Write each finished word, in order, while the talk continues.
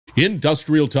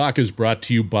Industrial Talk is brought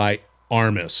to you by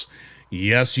Armis.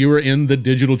 Yes, you are in the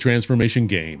digital transformation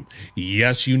game.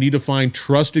 Yes, you need to find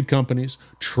trusted companies,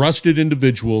 trusted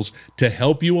individuals to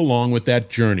help you along with that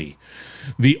journey.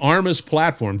 The Armis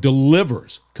platform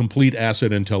delivers complete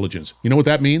asset intelligence. You know what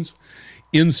that means?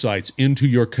 Insights into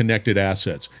your connected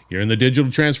assets. You're in the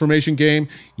digital transformation game,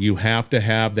 you have to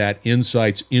have that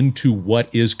insights into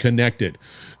what is connected.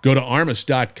 Go to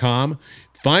armis.com.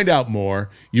 Find out more.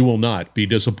 You will not be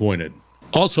disappointed.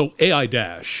 Also,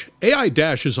 AiDash.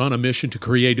 AiDash is on a mission to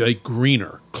create a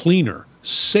greener, cleaner,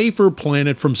 safer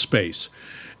planet from space.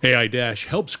 AiDash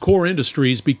helps core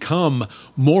industries become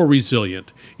more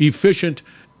resilient, efficient,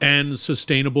 and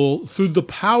sustainable through the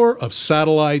power of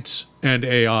satellites and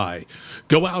AI.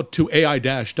 Go out to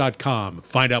aidash.com.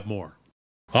 Find out more.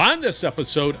 On this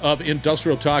episode of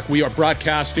Industrial Talk, we are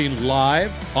broadcasting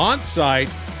live on-site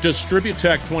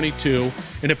Distributech 22.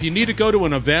 And if you need to go to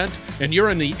an event and you're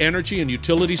in the energy and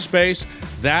utility space,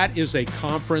 that is a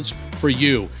conference for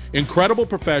you. Incredible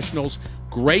professionals,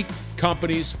 great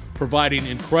companies providing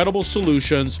incredible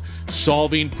solutions,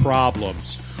 solving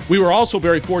problems. We were also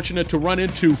very fortunate to run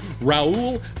into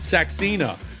Rahul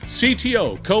Saxena,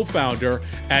 CTO, co-founder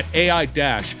at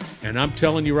AiDash. And I'm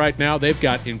telling you right now, they've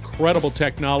got incredible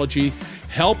technology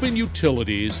helping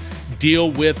utilities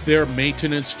deal with their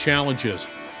maintenance challenges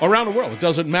around the world. It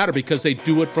doesn't matter because they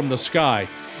do it from the sky.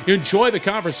 Enjoy the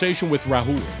conversation with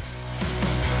Rahul.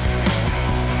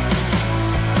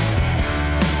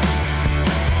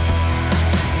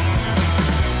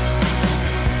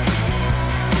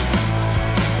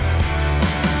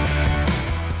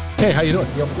 Hey, how you doing?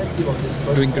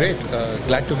 Doing great.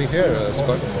 Glad to be here,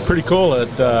 Scott. Pretty cool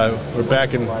that we're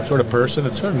back in sort of person.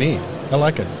 It's sort of neat. I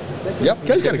like it. Yep. You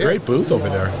guys got a great booth over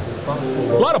there.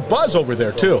 A lot of buzz over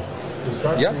there, too.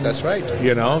 Yeah, that's right.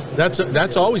 You know,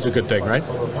 that's always a good thing, right?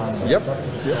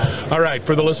 Yep. All right,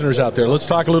 for the listeners out there, let's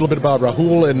talk a little bit about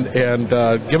Rahul and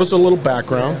give us a little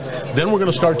background. Then we're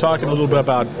going to start talking a little bit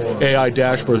about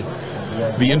AiDash for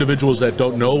the individuals that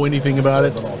don't know anything about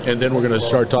it, and then we're going to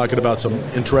start talking about some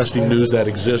interesting news that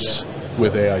exists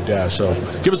with AiDash. So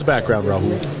give us a background,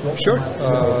 Rahul. Sure.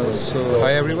 So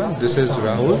hi everyone, this is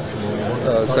Rahul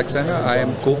Saxena. I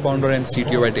am co-founder and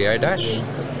CTO at AiDash.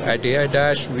 At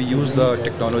AiDash, we use the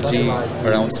technology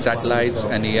around satellites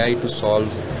and AI to solve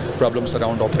problems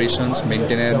around operations,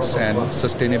 maintenance, and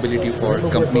sustainability for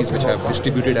companies which have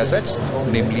distributed assets,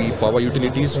 namely power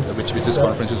utilities, which this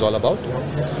conference is all about.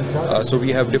 So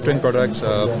we have different products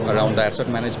around the asset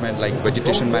management, like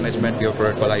vegetation management. We have a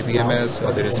product called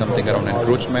IVMS. There is something around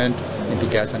encroachment into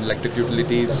gas and electric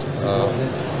utilities.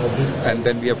 And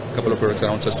then we have a couple of products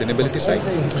around sustainability side.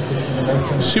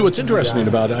 See, what's interesting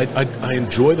about it, I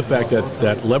enjoy the fact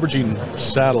that leveraging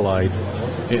satellite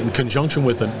in conjunction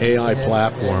with an AI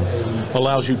platform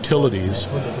allows utilities,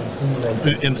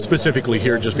 and specifically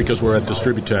here just because we're at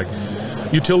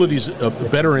Distributech, utilities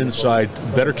better insight,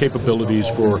 better capabilities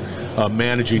for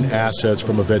managing assets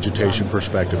from a vegetation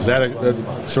perspective. Is that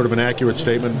a sort of an accurate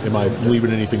statement? Am I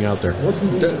leaving anything out there?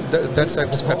 That's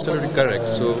absolutely correct.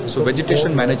 So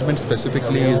vegetation management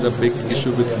specifically is a big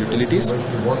issue with utilities.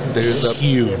 There is a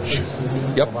huge.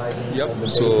 Yep.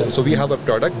 So we have a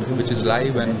product which is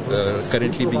live and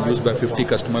currently being used by 50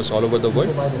 customers all over the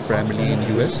world, primarily in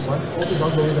US.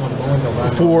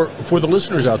 For the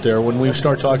listeners out there, when we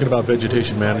start talking about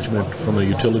vegetation management from a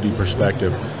utility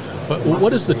perspective,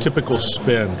 what is the typical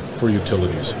spend for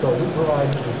utilities?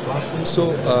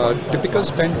 So typical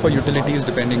spend for utilities,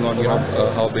 depending on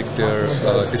how big their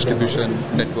distribution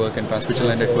network and transmission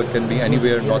line network can be,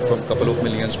 anywhere north from a couple of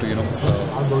millions to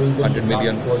 100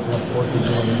 million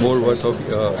more worth of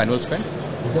annual spend.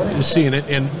 See,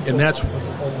 and that's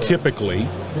typically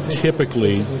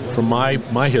from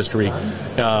my history,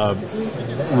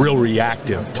 real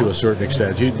reactive to a certain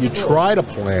extent. You try to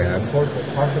plan,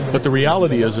 but the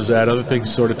reality is that other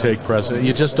things sort of take precedent.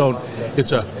 You just don't.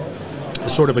 It's a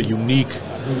sort of a unique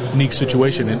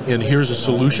situation, and here's a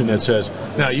solution that says,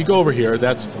 now you go over here.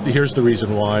 Here's the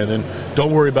reason why, and then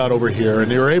don't worry about over here.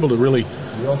 And they're able to really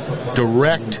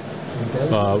direct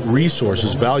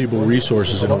resources, valuable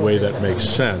resources, in a way that makes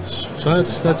sense. So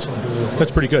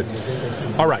that's pretty good.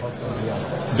 All right.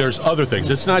 There's other things.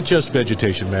 It's not just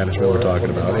vegetation management we're talking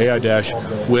about.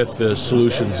 AiDash with the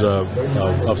solutions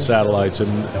of satellites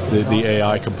and the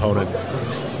AI component.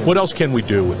 What else can we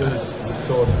do with that?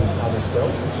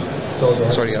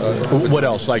 Sorry. What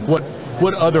else? Like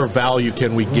what other value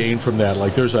can we gain from that?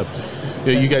 Like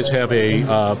you guys have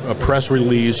a press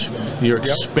release. You're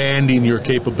expanding your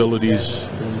capabilities.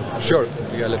 Sure.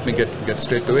 Yeah, let me get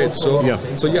straight to it. So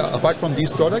yeah, apart from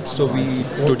these products, so we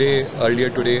earlier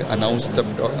today announced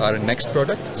our next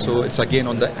product. So it's again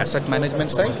on the asset management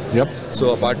side. Yep.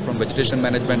 So apart from vegetation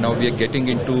management, now we are getting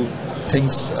into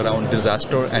things around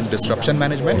disaster and disruption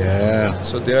management. Yeah.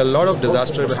 So there are a lot of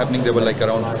disasters happening. There were like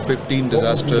around 15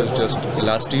 disasters just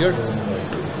last year,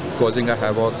 causing a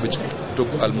havoc, which took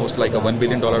almost like a $1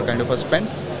 billion kind of a spend.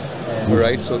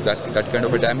 Right. So that kind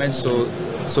of a damage. So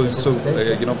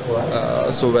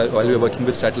while we were working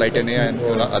with satellite and AI and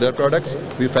other products,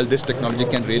 we felt this technology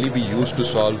can really be used to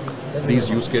solve these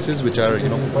use cases, which are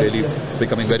really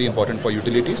becoming very important for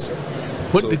utilities.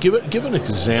 But give an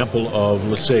example of,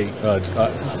 let's say,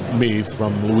 me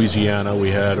from Louisiana. We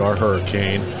had our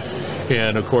hurricane,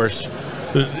 and of course,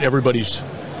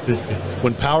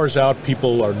 when power's out,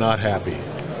 people are not happy.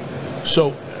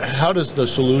 So, how does the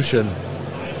solution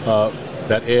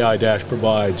that AiDash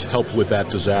provides help with that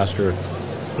disaster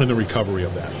and the recovery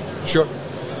of that? Sure.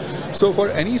 So for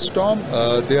any storm,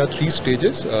 there are 3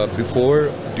 stages: before,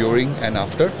 during, and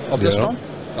after of the storm.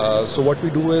 So what we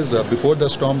do is, before the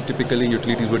storm, typically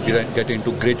utilities would get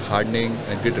into grid hardening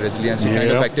and grid resiliency kind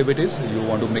of activities. You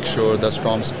want to make sure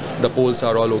the poles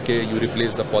are all okay. You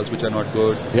replace the poles which are not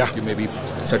good. Yeah. You maybe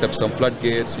set up some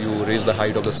floodgates. You raise the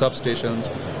height of the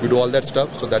substations. You do all that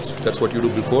stuff. So that's what you do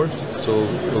before. So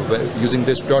using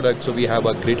this product, so we have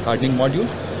a grid hardening module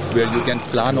where you can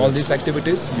plan all these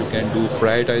activities. You can do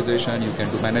prioritization. You can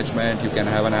do management. You can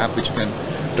have an app which you can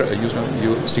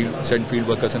send field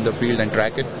workers in the field and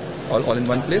track it all in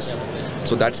one place.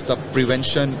 So that's the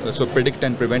prevention, so predict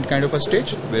and prevent kind of a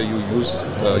stage where you use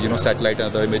satellite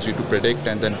and other imagery to predict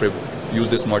and then use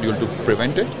this module to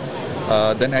prevent it.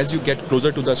 Then as you get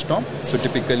closer to the storm, so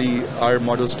typically our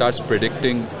model starts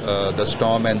predicting the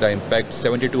storm and the impact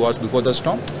 72 hours before the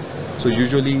storm. So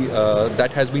usually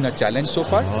that has been a challenge so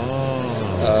far.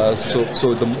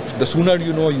 So the sooner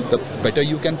you know, the better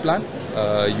you can plan.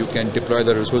 You can deploy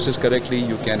the resources correctly.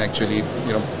 You can actually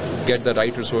get the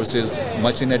right resources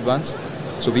much in advance.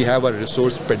 So we have a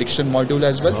resource prediction module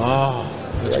as well.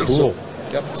 That's cool.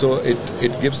 So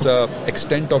it gives a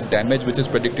extent of damage which is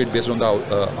predicted based on the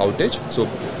outage. So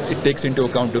it takes into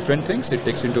account different things. It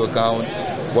takes into account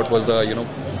what was the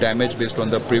damage based on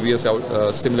the previous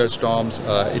similar storms.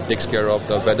 It takes care of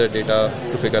the weather data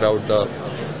to figure out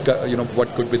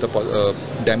what could be the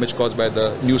damage caused by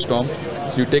the new storm.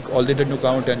 So you take all that into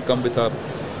account and come with a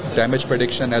damage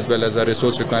prediction as well as a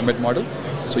resource requirement model.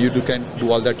 So you can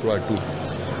do all that through our tool.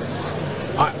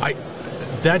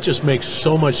 That just makes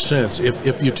so much sense.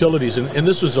 If utilities, and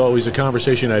this was always a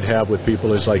conversation I'd have with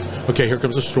people, is like, okay, here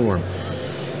comes a storm.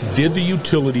 Did the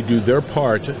utility do their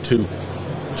part to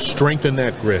strengthen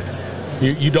that grid?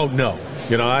 You don't know.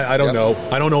 I don't know.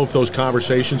 I don't know if those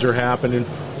conversations are happening,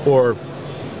 or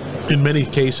in many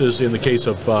cases, in the case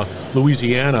of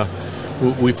Louisiana,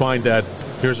 we find that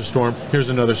here's a storm, here's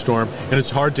another storm, and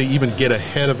it's hard to even get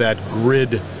ahead of that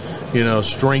grid,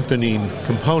 strengthening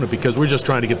component because we're just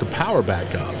trying to get the power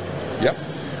back up. Yep.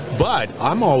 But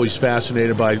I'm always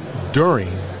fascinated by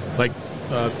during, like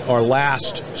our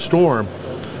last storm,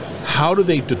 how do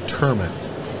they determine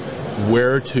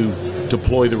where to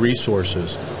deploy the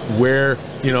resources? Where,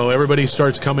 everybody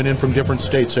starts coming in from different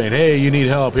states saying, hey, you need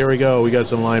help, here we go, we got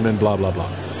some linemen, blah, blah, blah.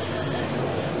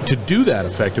 To do that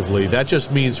effectively, that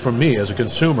just means for me as a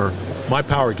consumer, my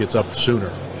power gets up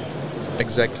sooner.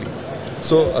 Exactly.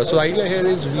 So the idea here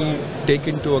is we take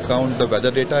into account the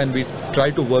weather data and we try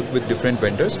to work with different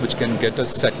vendors which can get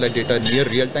us satellite data near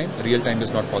real time. Real time is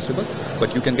not possible,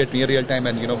 but you can get near real time,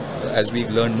 and as we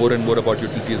learn more and more about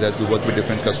utilities, as we work with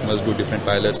different customers, do different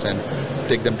pilots and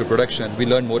take them to production, we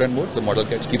learn more and more. The model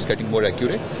keeps getting more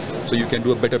accurate, so you can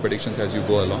do better predictions as you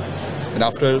go along. And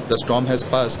after the storm has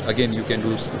passed, again you can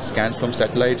do scans from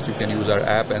satellites. You can use our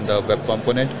app and the web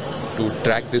component to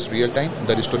track this real time,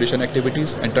 the restoration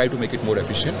activities, and try to make it more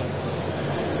efficient.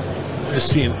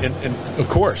 See, and of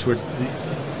course,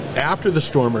 after the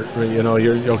storm,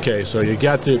 you're okay. So you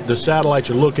got the satellites.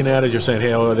 You're looking at it. You're saying,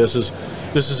 hey, this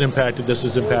is impacted. This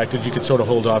is impacted. You can sort of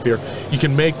hold off here. You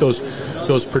can make those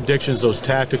predictions, those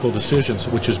tactical decisions,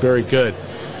 which is very good.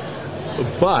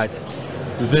 But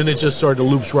then it just sort of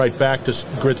loops right back to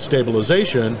grid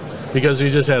stabilization because you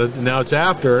just had now it's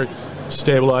after.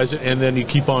 Stabilize it, and then you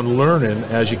keep on learning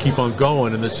as you keep on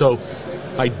going. And so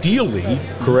ideally,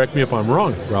 correct me if I'm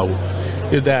wrong, Rahul,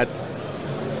 is that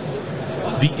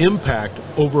the impact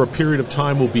over a period of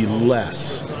time will be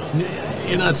less.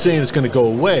 You're not saying it's going to go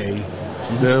away.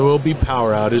 There will be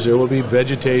power outages, there will be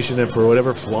vegetation and for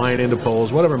whatever flying into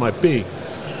poles, whatever it might be,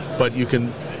 but you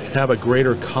can have a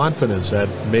greater confidence that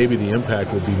maybe the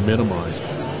impact will be minimized.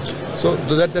 So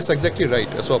that's exactly right.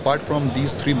 So apart from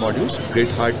these three modules, grid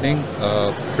hardening,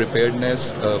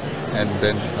 preparedness, and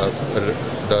then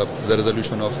the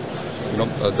resolution of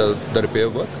the repair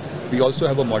work, we also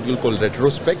have a module called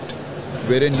retrospect,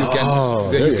 wherein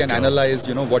you can analyze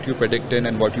what you predicted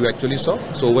and what you actually saw.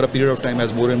 So over a period of time,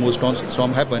 as more and more storms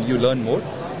happen, you learn more,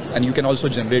 and you can also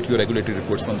generate your regulatory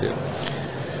reports from there.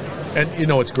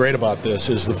 And what's great about this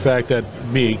is the fact that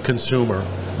me, consumer,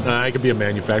 I could be a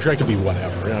manufacturer, I could be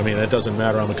whatever. I mean, it doesn't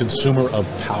matter. I'm a consumer of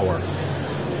power.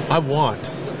 I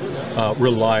want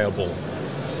reliable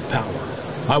power.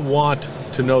 I want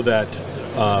to know that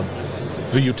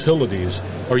the utilities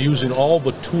are using all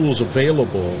the tools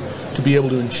available to be able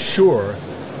to ensure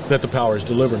that the power is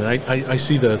delivered. And I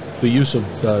see the use of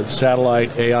satellite,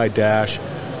 AiDash,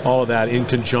 all of that in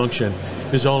conjunction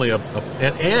is only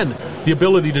and the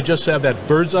ability to just have that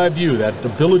bird's eye view, that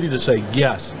ability to say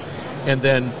yes, and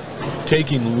then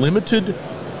taking limited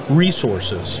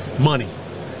resources, money,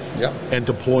 and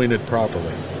deploying it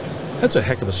properly. That's a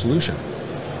heck of a solution.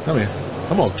 I mean,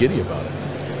 I'm all giddy about it.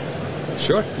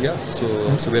 Sure, yeah.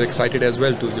 So we're excited as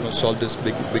well to solve this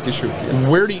big issue. Yeah.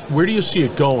 Where do you see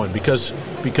it going? Because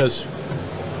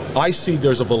I see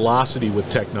there's a velocity with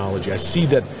technology. I see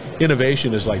that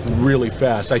innovation is like really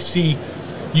fast. I see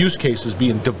use cases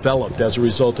being developed as a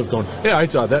result of going, yeah, I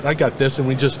thought that, I got this, and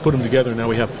we just put them together, and now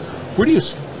we have. Where do you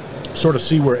sort of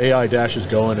see where AiDash is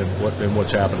going and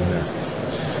what's happening there?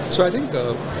 So I think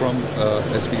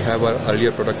as we have our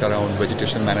earlier product around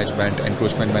vegetation management,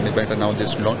 encroachment management, and now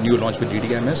this new launch with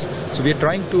DDMS. So we are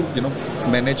trying to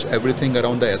manage everything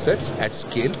around the assets at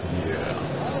scale.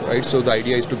 Yeah. Right. So the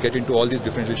idea is to get into all these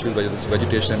different issues, whether it's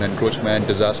vegetation, encroachment,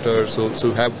 disaster. So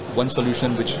have one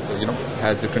solution which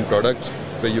has different products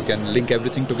where you can link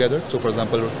everything together. So for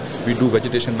example, we do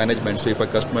vegetation management. So if a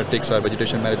customer takes our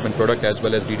vegetation management product as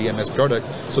well as DDMS product,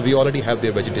 so we already have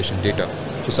their vegetation data.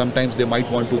 So sometimes they might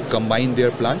want to combine their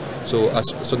plan. So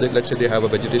let's say they have a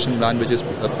vegetation plan which is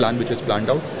planned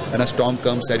out, and a storm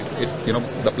comes and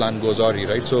the plan goes awry,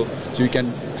 right? So you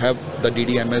can have the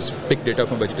DDMS pick data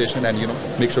from vegetation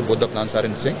and make sure both the plans are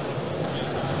in sync.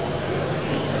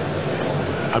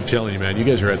 I'm telling you, man, you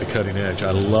guys are at the cutting edge.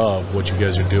 I love what you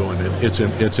guys are doing.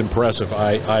 It's impressive.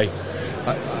 I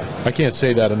can't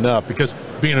say that enough, because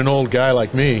being an old guy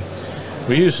like me,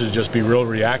 we used to just be real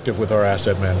reactive with our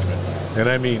asset management. And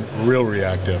I mean real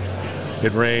reactive.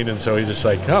 It rained, and so you just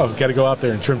like, oh, got to go out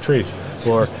there and trim trees.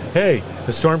 Or, hey,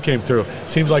 the storm came through.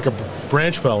 Seems like a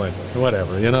branch fell in.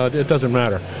 Whatever, it doesn't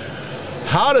matter.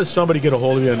 How does somebody get a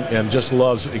hold of you and just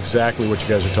loves exactly what you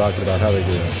guys are talking about? How they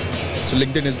do that? So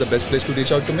LinkedIn is the best place to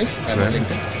reach out to me. I'm on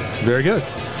LinkedIn. Very good.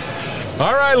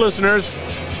 All right, listeners.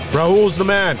 Rahul's the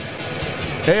man.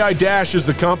 AiDash is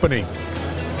the company.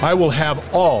 I will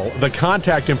have all the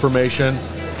contact information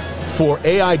for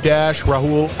AiDash,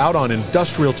 Rahul, out on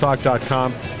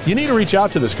industrialtalk.com. You need to reach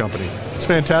out to this company. It's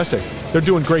fantastic. They're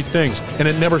doing great things, and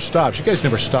it never stops. You guys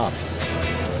never stop.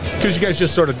 Because you guys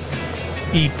just sort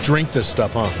of eat, drink this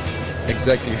stuff, huh?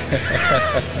 Exactly.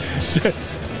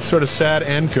 Sort of sad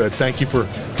and good. Thank you for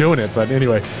doing it. But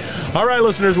anyway, all right,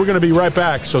 listeners, we're going to be right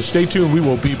back. So stay tuned. We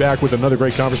will be back with another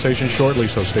great conversation shortly.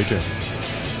 So stay tuned.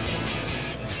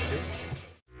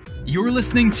 You're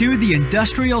listening to the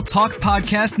Industrial Talk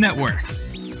Podcast Network.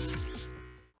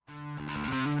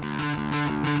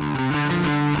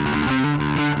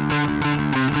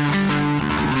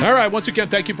 All right, once again,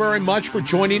 thank you very much for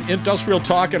joining Industrial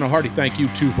Talk, and a hearty thank you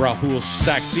to Rahul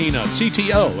Saxena,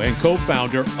 CTO and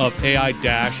co-founder of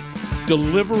AiDash,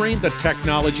 delivering the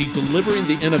technology, delivering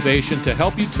the innovation to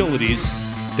help utilities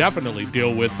definitely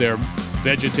deal with their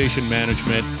vegetation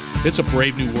management. It's a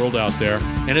brave new world out there,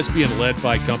 and it's being led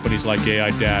by companies like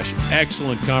AiDash.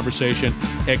 Excellent conversation,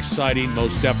 exciting,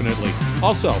 most definitely.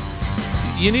 Also,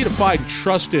 you need to find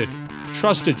trusted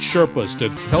Sherpas to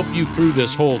help you through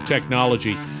this whole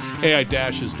technology.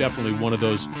 AiDash is definitely one of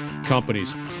those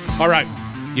companies. All right,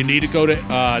 you need to go to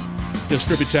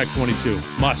Distributech 22.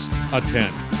 Must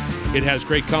attend. It has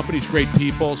great companies, great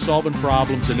people, solving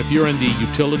problems, and if you're in the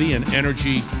utility and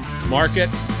energy market,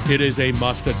 it is a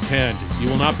must attend. You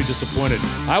will not be disappointed.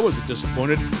 I wasn't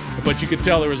disappointed, but you could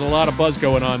tell there was a lot of buzz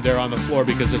going on there on the floor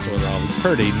because it was a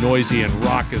pretty noisy and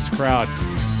raucous crowd.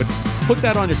 But put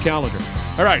that on your calendar.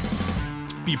 All right.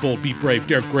 Be bold, be brave,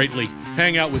 dare greatly.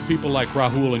 Hang out with people like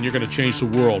Rahul, and you're going to change the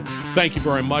world. Thank you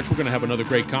very much. We're going to have another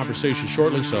great conversation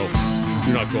shortly, so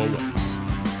do not go away.